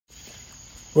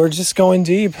We're just going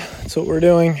deep. That's what we're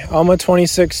doing. Alma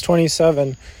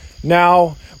 26:27.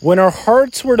 Now, when our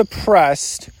hearts were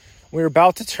depressed, we were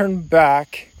about to turn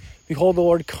back. Behold, the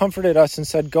Lord comforted us and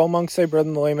said, Go amongst thy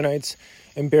brethren the Lamanites,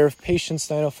 and bear with patience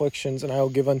thine afflictions, and I will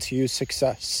give unto you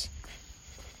success.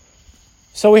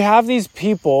 So we have these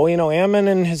people, Ammon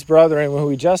and his brethren, who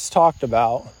we just talked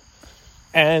about.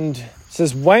 And it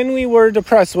says, when we were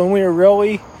depressed, when we were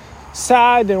really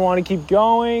sad, didn't want to keep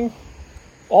going,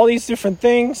 all these different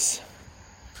things,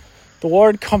 the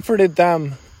Lord comforted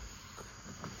them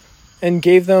and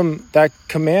gave them that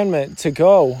commandment to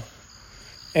go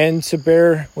and to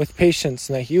bear with patience,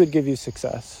 and that he would give you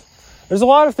success. There's a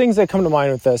lot of things that come to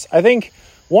mind with this. I think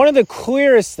one of the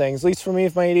clearest things, at least for me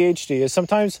with my ADHD, is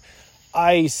sometimes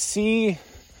I see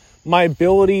my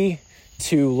ability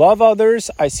to love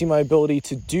others. I see my ability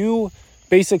to do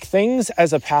basic things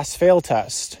as a pass-fail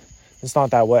test. It's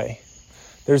not that way.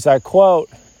 There's that quote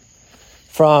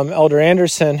from Elder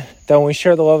Anderson that when we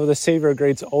share the love of the Savior, a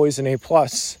grade's always an A+.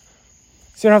 So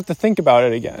you don't have to think about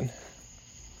it again.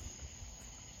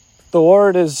 The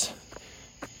Lord is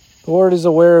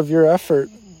aware of your effort,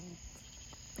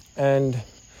 and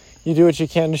you do what you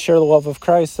can to share the love of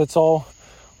Christ. That's all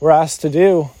we're asked to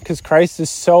do, because Christ is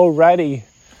so ready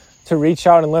to reach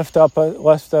out and lift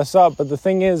us up. But the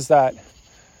thing is that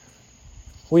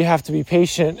we have to be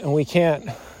patient, and we can't,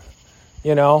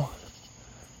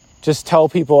 just tell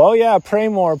people, oh yeah, pray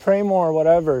more,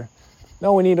 whatever.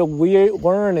 No, we need to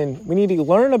learn, and we need to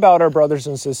learn about our brothers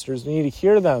and sisters. We need to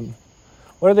hear them.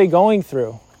 What are they going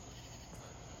through?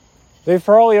 They're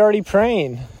probably already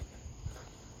praying,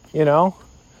 Maybe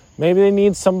they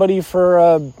need somebody for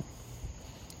a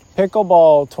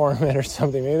pickleball tournament or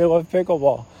something. Maybe they love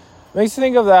pickleball. It makes me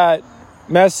think of that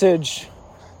message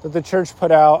that the church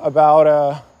put out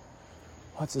about,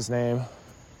 what's his name?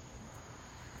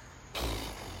 I'm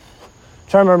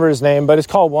trying to remember his name, but it's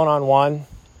called One-on-One.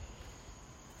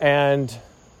 And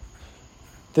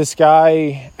this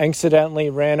guy accidentally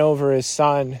ran over his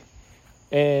son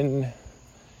in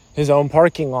his own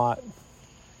parking lot.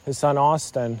 His son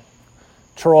Austin.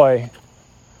 Troy,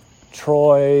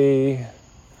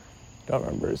 don't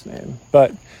remember his name.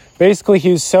 But basically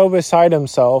he was so beside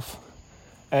himself,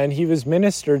 and he was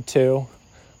ministered to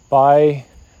by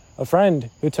a friend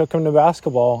who took him to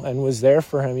basketball and was there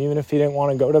for him, even if he didn't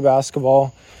want to go to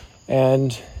basketball,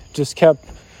 and just kept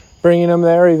bringing him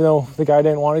there, even though the guy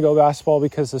didn't want to go basketball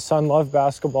because his son loved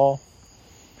basketball.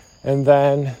 And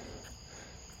then,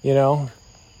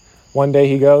 one day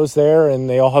he goes there and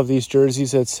they all have these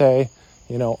jerseys that say,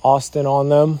 Austin on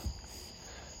them.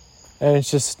 And it's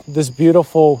just this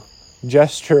beautiful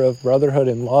gesture of brotherhood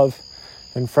and love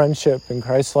and friendship and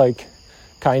Christ-like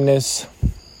kindness.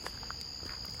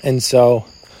 And so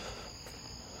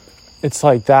it's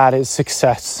like that is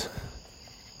success.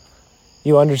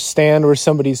 You understand where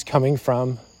somebody's coming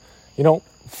from. You don't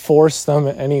force them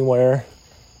anywhere.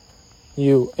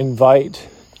 You invite,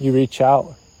 you reach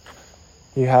out.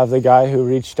 You have the guy who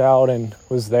reached out and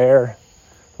was there,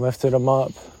 lifted him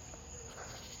up.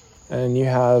 And you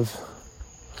have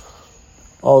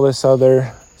all this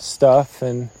other stuff.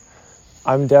 And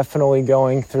I'm definitely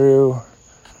going through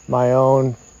my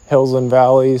own hills and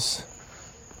valleys.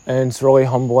 And it's really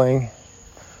humbling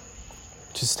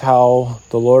just how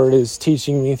the Lord is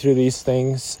teaching me through these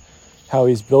things, how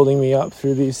he's building me up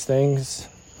through these things,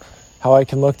 how I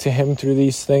can look to him through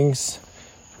these things.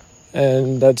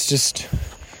 And it's just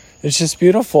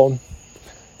beautiful.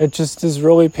 It just is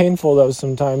really painful though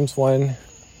sometimes when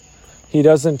he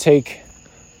doesn't take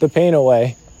the pain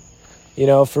away.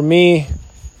 For me,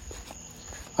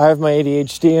 I have my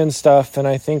ADHD and stuff, and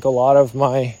I think a lot of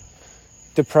my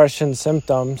depression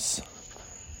symptoms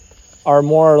are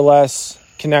more or less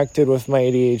connected with my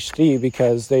ADHD,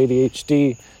 because the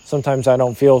ADHD, sometimes I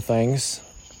don't feel things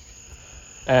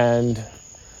and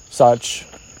such.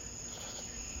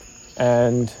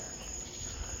 And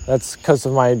that's because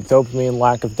of my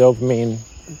lack of dopamine,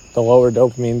 the lower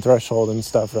dopamine threshold and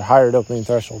stuff, or higher dopamine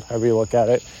threshold, however you look at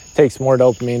it. It takes more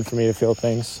dopamine for me to feel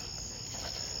things.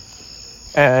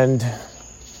 And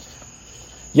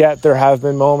yet there have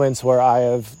been moments where I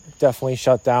have definitely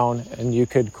shut down, and you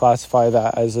could classify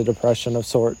that as a depression of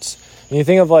sorts. And you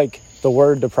think of like the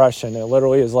word depression, it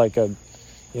literally is like a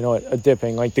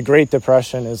dipping. Like the Great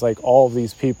Depression is like all of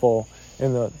these people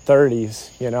in the 30s,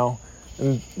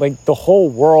 and like the whole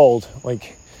world,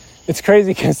 like it's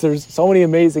crazy because there's so many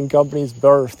amazing companies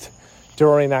birthed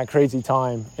during that crazy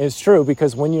time. And it's true,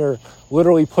 because when you're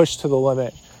literally pushed to the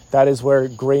limit, that is where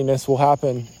greatness will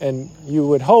happen. And you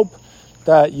would hope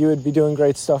that you would be doing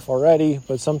great stuff already,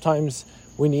 but sometimes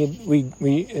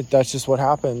that's just what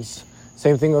happens.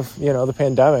 Same thing with, the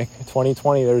pandemic,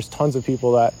 2020. There's tons of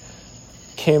people that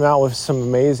came out with some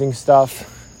amazing stuff.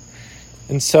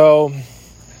 And so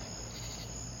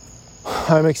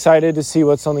I'm excited to see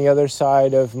what's on the other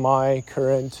side of my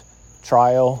current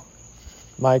trial,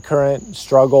 my current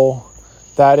struggle.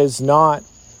 That is not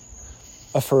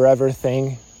a forever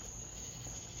thing.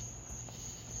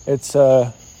 It's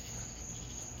a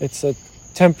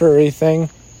temporary thing,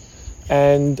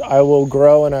 and I will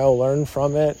grow and I will learn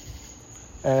from it.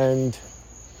 And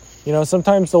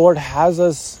sometimes the Lord has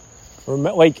us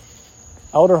like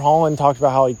Elder Holland talked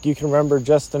about how you can remember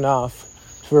just enough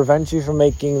to prevent you from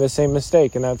making the same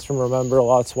mistake, and that's from Remember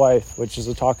Lot's Wife, which is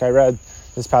a talk I read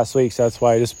this past week. So that's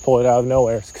why I just pulled it out of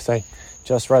nowhere, because I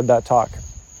just read that talk.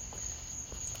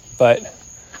 But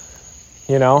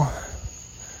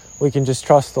we can just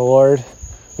trust the Lord.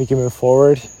 We can move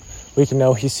forward. We can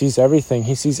know He sees everything.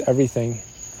 He sees everything.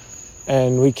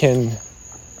 And we can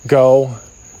go.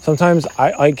 Sometimes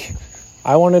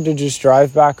I wanted to just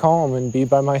drive back home and be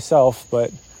by myself.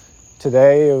 But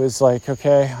today it was like,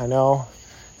 okay, I know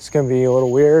it's going to be a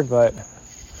little weird, but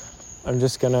I'm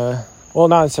just going to, well,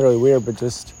 not necessarily weird, but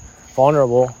just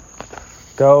vulnerable.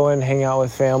 Go and hang out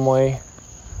with family.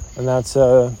 And that's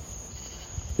a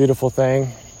beautiful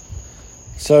thing.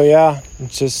 So yeah,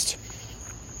 it's just,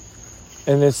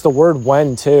 and it's the word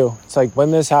when too. It's like when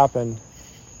this happened,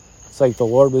 it's like the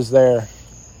Lord was there.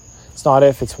 It's not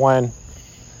if, it's when.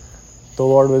 The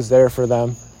Lord was there for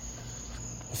them.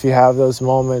 If you have those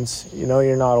moments,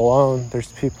 you're not alone.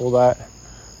 There's people that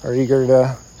are eager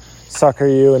to succor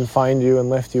you and find you and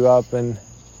lift you up. And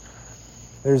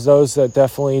there's those that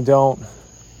definitely don't.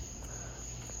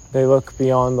 They look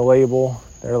beyond the label.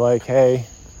 They're like, hey,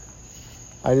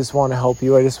 I just want to help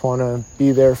you. I just want to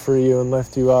be there for you and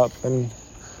lift you up. And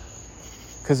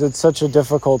because it's such a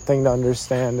difficult thing to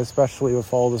understand, especially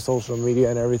with all the social media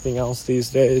and everything else these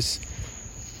days.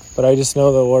 But I just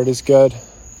know the Lord is good.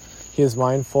 He is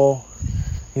mindful.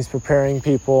 He's preparing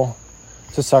people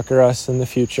to succor us in the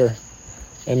future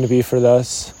and to be for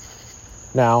us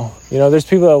now. There's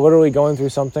people that are literally going through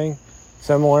something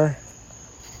similar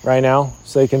right now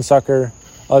so they can succor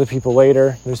other people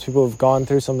later. There's people who've gone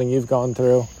through something you've gone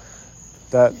through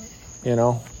that,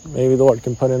 maybe the Lord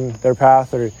can put in their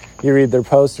path, or you read their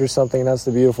post or something. That's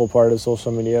the beautiful part of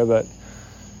social media. But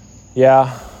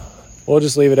yeah, we'll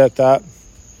just leave it at that.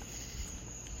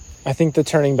 I think the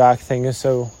turning back thing is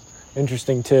so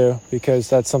interesting too, because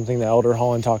that's something that Elder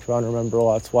Holland talked about in Remember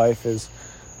Lot's Wife is,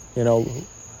 you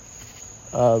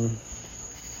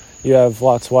have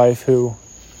Lot's wife who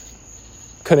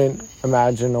couldn't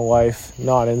imagine a life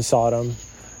not in Sodom.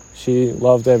 She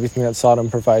loved everything that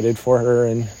Sodom provided for her,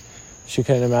 and she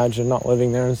couldn't imagine not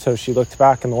living there. And so she looked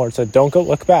back, and the Lord said, don't go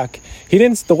look back.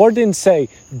 The Lord didn't say,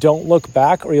 don't look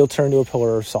back or you'll turn to a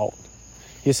pillar of salt.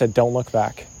 He said, don't look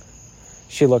back.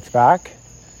 She looked back,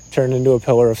 turned into a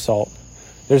pillar of salt.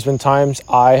 There's been times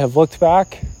I have looked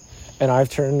back and I've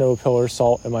turned into a pillar of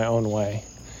salt in my own way.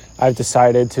 I've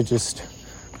decided to just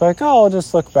be like, I'll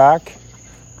just look back.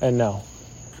 And no.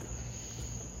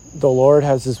 The Lord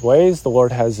has His ways. The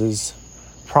Lord has His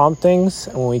promptings.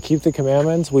 And when we keep the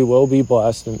commandments, we will be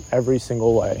blessed in every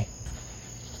single way.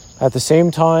 At the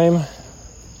same time,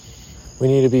 we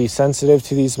need to be sensitive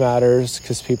to these matters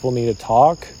because people need to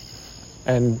talk.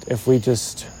 And if we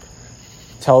just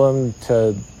tell them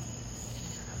to,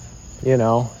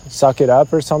 suck it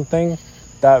up or something,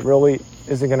 that really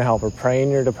isn't going to help, or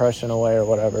praying your depression away or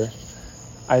whatever.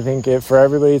 I think for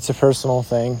everybody, it's a personal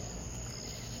thing.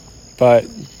 But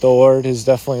the Lord has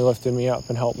definitely lifted me up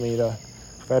and helped me to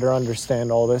better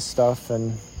understand all this stuff.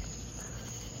 And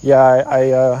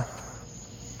yeah,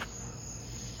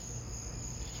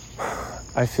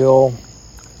 I feel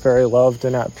very loved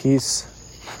and at peace.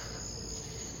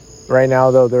 Right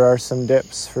now, though, there are some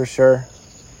dips for sure.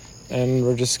 And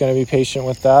we're just going to be patient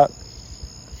with that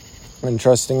and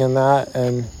trusting in that.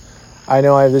 And I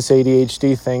know I have this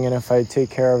ADHD thing, and if I take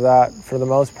care of that, for the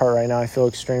most part right now, I feel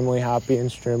extremely happy and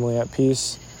extremely at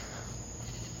peace.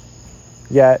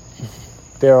 Yet,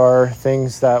 there are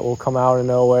things that will come out of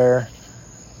nowhere.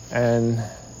 And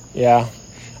yeah,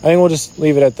 I think we'll just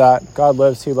leave it at that. God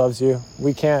lives, He loves you.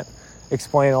 We can't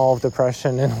explain all of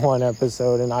depression in one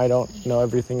episode, and I don't know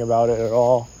everything about it at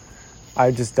all.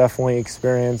 I just definitely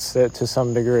experienced it to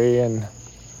some degree, and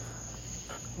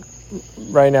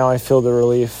right now I feel the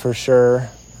relief for sure.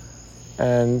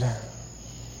 And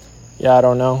yeah, I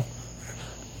don't know.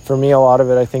 For me, a lot of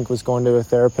it I think was going to a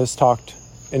therapist.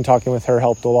 Talking with her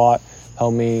helped a lot.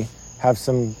 Helped me have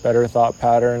some better thought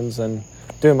patterns, and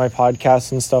doing my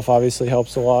podcasts and stuff obviously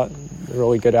helps a lot.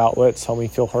 Really good outlets help me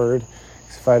feel heard.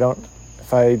 If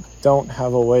if I don't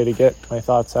have a way to get my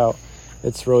thoughts out,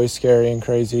 it's really scary and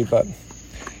crazy. But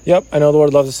yep, I know the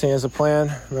Lord loves us and He has a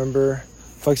plan. Remember,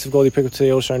 flecks of gold you pick up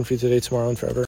today will shine for you today, tomorrow, and forever.